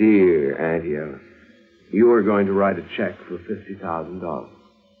 Dear Auntie Ellen, you are going to write a check for $50,000.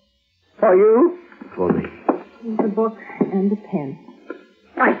 For you? For me. Here's a book and a pen.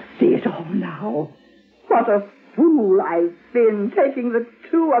 I see it all now. What a fool I've been, taking the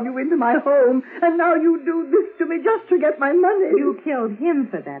two of you into my home, and now you do this to me just to get my money. You killed him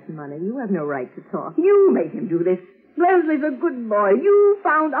for that money. You have no right to talk. You made him do this. Leslie's a good boy. You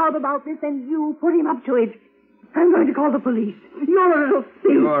found out about this, and you put him up to it. I'm going to call the police. You're a little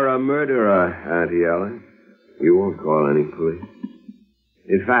thief. You're a murderer, Auntie Ellen. You won't call any police.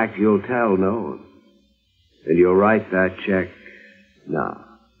 In fact, you'll tell no one. And you'll write that check now.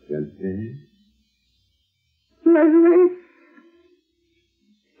 You understand? Leslie?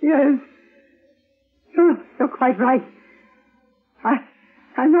 Yes. You're quite right.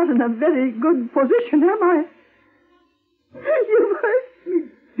 I'm not in a very good position, am I? You hurt me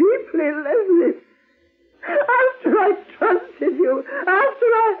deeply, Leslie. After I trusted you, after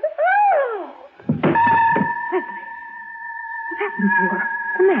I... Leslie, what happened to her?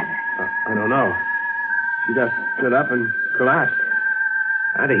 What's the matter? I don't know. She just stood up and collapsed.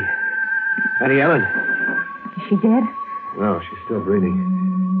 Auntie Ellen. Is she dead? No, she's still breathing.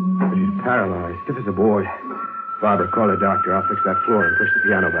 But she's paralyzed, stiff as a board. Barbara, call a doctor. I'll fix that floor and push the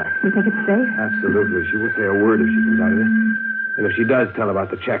piano back. You think it's safe? Absolutely. She won't say a word if she comes out of this. And if she does tell about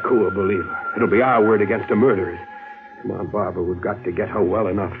the check, who will believe her? It'll be our word against a murderer's. Come on, Barbara. We've got to get her well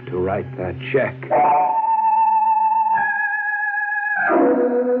enough to write that check.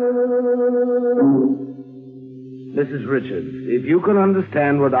 Mrs. Richards, if you can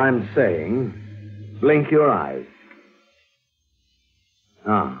understand what I'm saying, blink your eyes.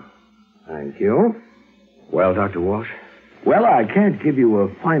 Ah, thank you. Well, Dr. Walsh? Well, I can't give you a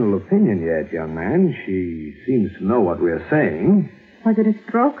final opinion yet, young man. She seems to know what we're saying. Was it a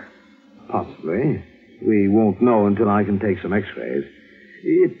stroke? Possibly. We won't know until I can take some x-rays.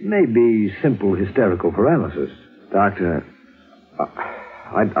 It may be simple hysterical paralysis. Doctor,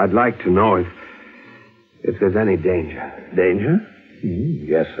 I'd like to know if there's any danger. Danger?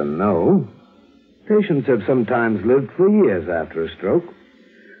 Yes and no. Patients have sometimes lived for years after a stroke.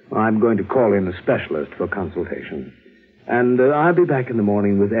 I'm going to call in a specialist for consultation. And I'll be back in the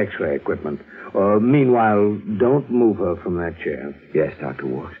morning with x-ray equipment. Meanwhile, don't move her from that chair. Yes, Dr.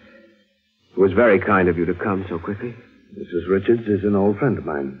 Walsh. It was very kind of you to come so quickly. Mrs. Richards is an old friend of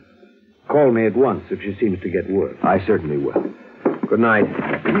mine. Call me at once if she seems to get worse. I certainly will. Good night.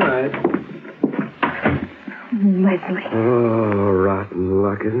 Good night. Leslie. Oh, rotten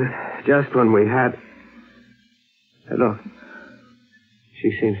luck, isn't it? Just when we had... Look.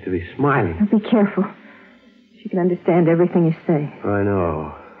 She seems to be smiling. Now be careful. She can understand everything you say. I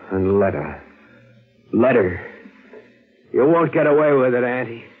know. And let her. Let her. You won't get away with it,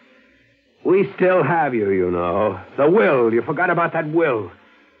 Auntie. We still have you, you know. The will. You forgot about that will.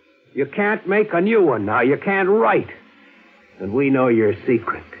 You can't make a new one now. You can't write. And we know your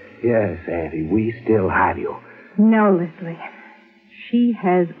secret. Yes, Auntie, we still have you. No, Leslie. She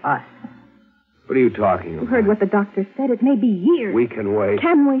has us. What are you talking about? You heard what the doctor said. It may be years. We can wait.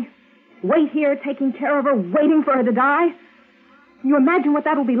 Can we? Wait here, taking care of her, waiting for her to die? You imagine what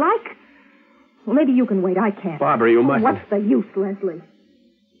that'll be like? Well, maybe you can wait. I can't. Barbara, you mustn't. What's the use, Leslie?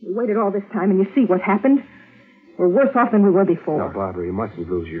 We waited all this time, and you see what happened. We're worse off than we were before. No, Barbara, you mustn't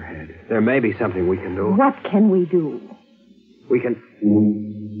lose your head. There may be something we can do. What can we do? We can...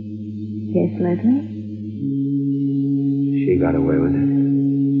 Yes, Leslie? She got away with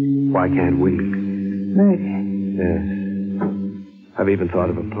it. Why can't we? Murder. Yes. I've even thought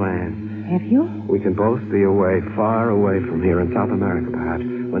of a plan. Have you? We can both be away, far away from here in South America, perhaps.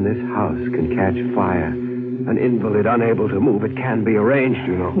 When this house can catch fire, an invalid unable to move, it can be arranged,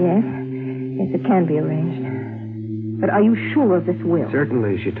 you know. Yes. Yes, it can be arranged. But are you sure of this will?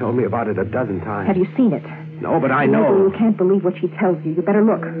 Certainly. She told me about it a dozen times. Have you seen it? No, but I know. You can't believe what she tells you. You better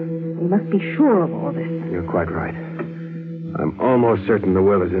look. You must be sure of all this. You're quite right. I'm almost certain the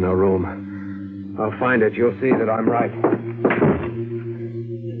will is in her room. I'll find it. You'll see that I'm right.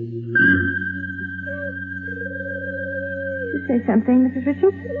 Did you say something, Mrs.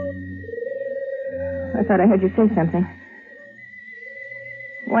 Richards? I thought I heard you say something.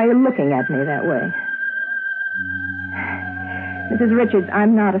 Why are you looking at me that way? Mrs. Richards,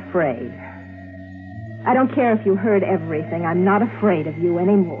 I'm not afraid. I don't care if you heard everything. I'm not afraid of you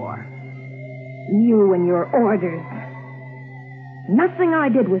anymore. You and your orders. Nothing I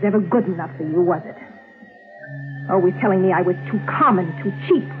did was ever good enough for you, was it? Always telling me I was too common, too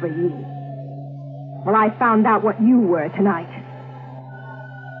cheap for you. Well, I found out what you were tonight.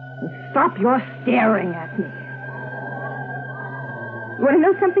 And stop your staring at me. You want to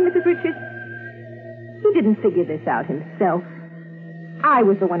know something, Mrs. Richards? He didn't figure this out himself. I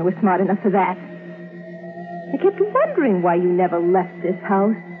was the one who was smart enough for that. I kept wondering why you never left this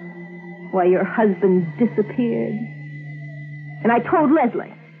house. Why your husband disappeared. And I told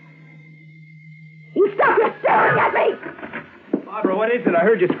Leslie. You stop your staring at me! Barbara, what is it? I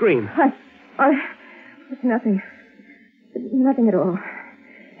heard you scream. It's nothing. Nothing at all.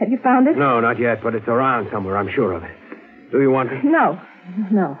 Have you found it? No, not yet, but it's around somewhere. I'm sure of it. Do you want it? No.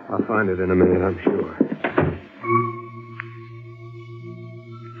 I'll find it in a minute, I'm sure.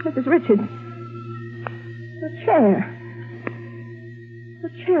 Mrs. Richards. The chair. The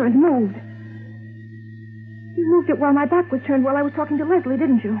chair has moved. You moved it while my back was turned while I was talking to Leslie,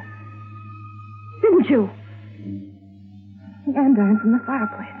 didn't you? Didn't you? The andiron from the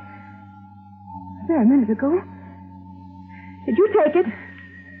fireplace. There a minute ago. Did you take it?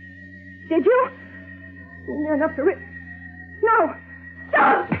 Did you? Near enough to No!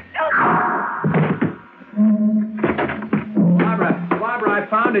 Don't! Barbara, I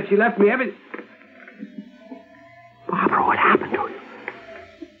found it. She left me everything. Barbara, what happened to you?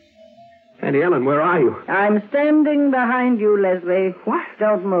 Auntie Ellen, where are you? I'm standing behind you, Leslie. What?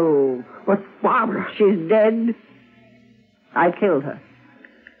 Don't move. But Barbara... She's dead. I killed her.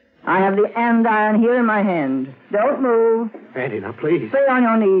 I have the andiron here in my hand. Don't move. Auntie, now please. Stay on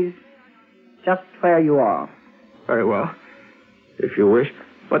your knees. Just where you are. Very well. If you wish.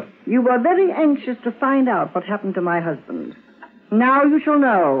 But... You were very anxious to find out what happened to my husband. Now you shall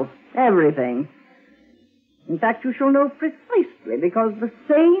know everything. In fact, you shall know precisely because the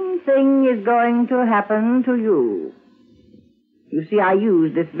same thing is going to happen to you. You see, I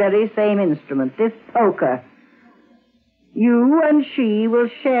used this very same instrument, this poker. You and she will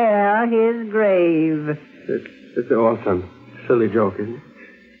share his grave. It's all some silly joke, isn't it?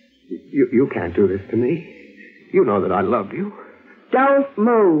 You can't do this to me. You know that I love you. Don't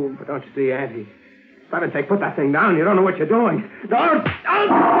move. But don't you see, Auntie? For heaven's sake, put that thing down. You don't know what you're doing. Don't!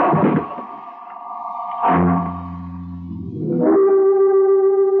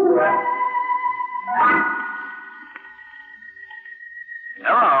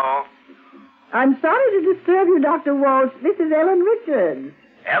 Hello. I'm sorry to disturb you, Dr. Walsh. This is Ellen Richards.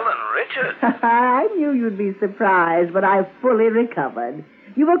 Ellen Richards? I knew you'd be surprised, but I've fully recovered.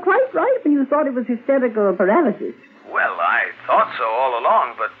 You were quite right when you thought it was hysterical paralysis. Well, I thought so all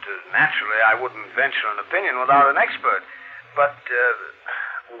along, but naturally I wouldn't venture an opinion without an expert. But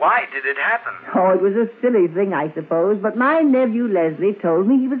why did it happen? Oh, it was a silly thing, I suppose, but my nephew Leslie told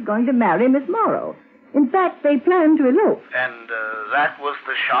me he was going to marry Miss Morrow. In fact, they planned to elope. And that was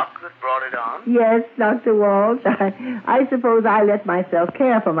the shock that brought it on? Yes, Dr. Walsh. I suppose I let myself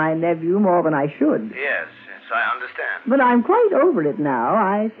care for my nephew more than I should. Yes, I understand. But I'm quite over it now.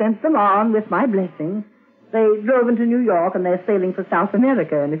 I sent them on with my blessing. They drove into New York, and they're sailing for South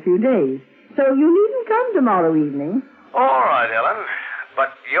America in a few days. So you needn't come tomorrow evening. All right, Ellen.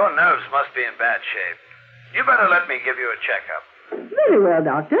 But your nerves must be in bad shape. You better let me give you a checkup. Very well,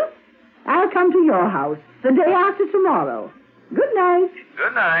 Doctor. I'll come to your house the day after tomorrow. Good night.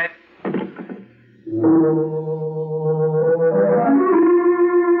 Good night.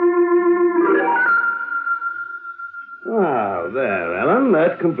 Ah, there, Ellen.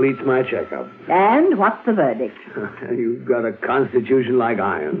 That completes my checkup. And what's the verdict? You've got a constitution like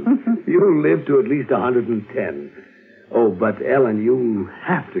iron. You'll live to at least 110. Oh, but, Ellen, you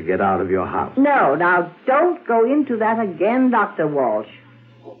have to get out of your house. No, now, don't go into that again, Dr. Walsh.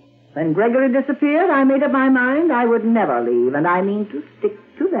 When Gregory disappeared, I made up my mind I would never leave, and I mean to stick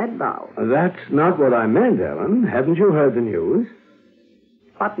to that vow. That's not what I meant, Ellen. Haven't you heard the news?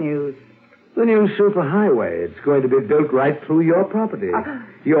 What news? The new superhighway. It's going to be built right through your property.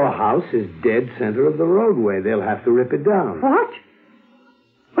 Your house is dead center of the roadway. They'll have to rip it down. What?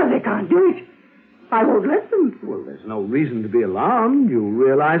 Well, they can't do it. I won't let them. Well, there's no reason to be alarmed. You'll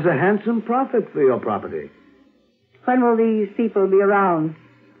realize a handsome profit for your property. When will these people be around?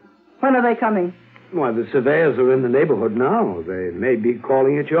 When are they coming? Why, the surveyors are in the neighborhood now. They may be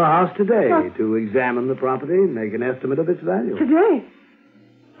calling at your house today to examine the property and make an estimate of its value. Today?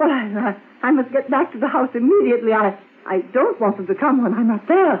 Well, I must get back to the house immediately. I don't want them to come when I'm not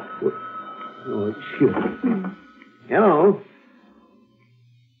there. Oh, excuse me. Hello?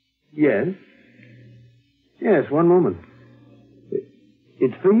 Yes? Yes, one moment.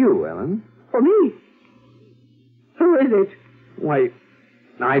 It's for you, Ellen. For me? Who is it? Why,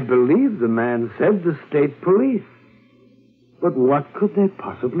 I believe the man said the state police. But what could they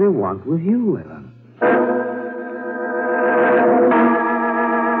possibly want with you, Ellen?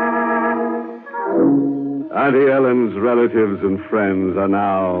 Auntie Ellen's relatives and friends are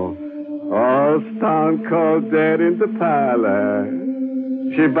now all stone cold dead in the parlor.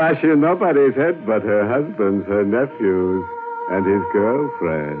 She bashing nobody's head but her husband's, her nephews, and his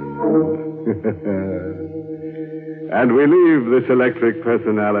girlfriend. And we leave this electric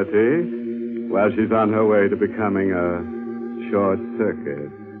personality while she's on her way to becoming a short circuit.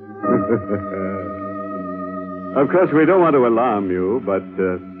 Of course, we don't want to alarm you, but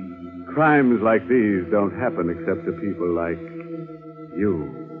crimes like these don't happen except to people like you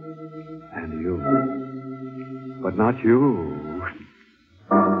and you. But not you.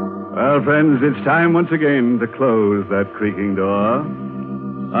 Well, friends, it's time once again to close that creaking door.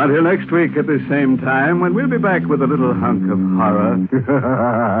 Until next week at the same time, when we'll be back with a little hunk of horror.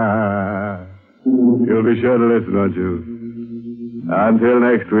 You'll be sure to listen, won't you? Until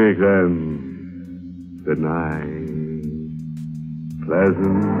next week, then. Good night.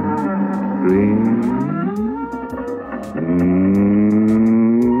 Pleasant dreams.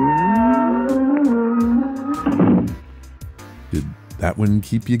 Did that one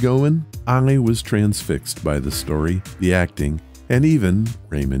keep you going? I was transfixed by the story, the acting, and even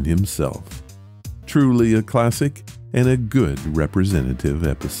Raymond himself. Truly a classic and a good representative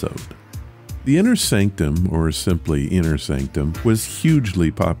episode. The Inner Sanctum, or simply Inner Sanctum, was hugely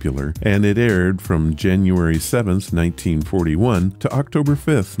popular, and it aired from January 7th, 1941 to October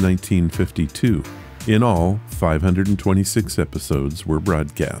 5th, 1952. In all, 526 episodes were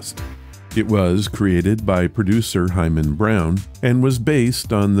broadcast. It was created by producer Hyman Brown and was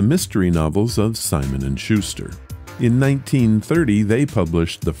based on the mystery novels of Simon & Schuster. In 1930, they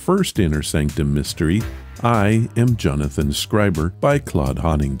published the first Inner Sanctum mystery, I Am Jonathan Scriber, by Claude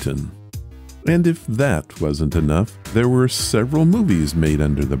Honington. And if that wasn't enough, there were several movies made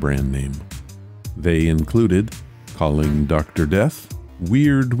under the brand name. They included Calling Dr. Death,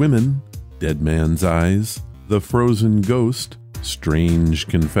 Weird Women, Dead Man's Eyes, The Frozen Ghost, Strange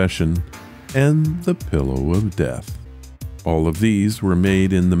Confession, and The Pillow of Death. All of these were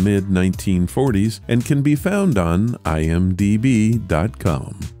made in the mid-1940s and can be found on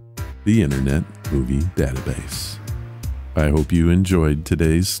imdb.com, the Internet Movie Database. I hope you enjoyed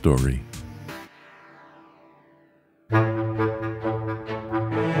today's story.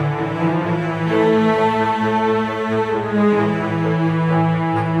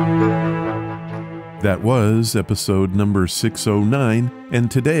 That was episode number 609,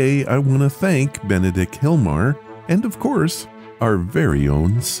 and today I want to thank Benedict Hilmar and, of course, our very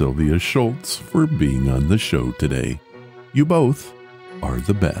own Sylvia Shults for being on the show today. You both are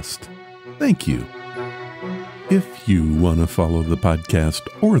the best. Thank you. If you want to follow the podcast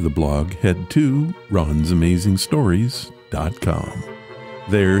or the blog, head to ronsamazingstories.com.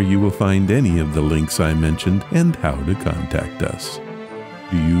 There you will find any of the links I mentioned and how to contact us.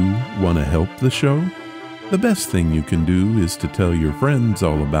 Do you want to help the show? The best thing you can do is to tell your friends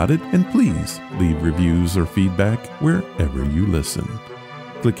all about it, and please leave reviews or feedback wherever you listen.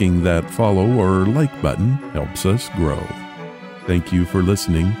 Clicking that follow or like button helps us grow. Thank you for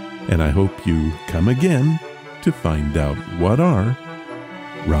listening, and I hope you come again to find out what are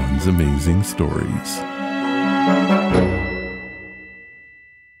Ron's Amazing Stories.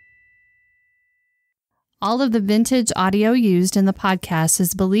 All of the vintage audio used in the podcast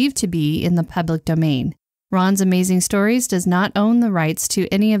is believed to be in the public domain. Ron's Amazing Stories does not own the rights to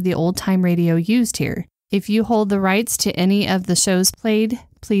any of the old-time radio used here. If you hold the rights to any of the shows played,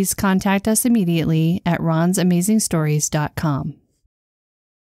 please contact us immediately at ronsamazingstories.com.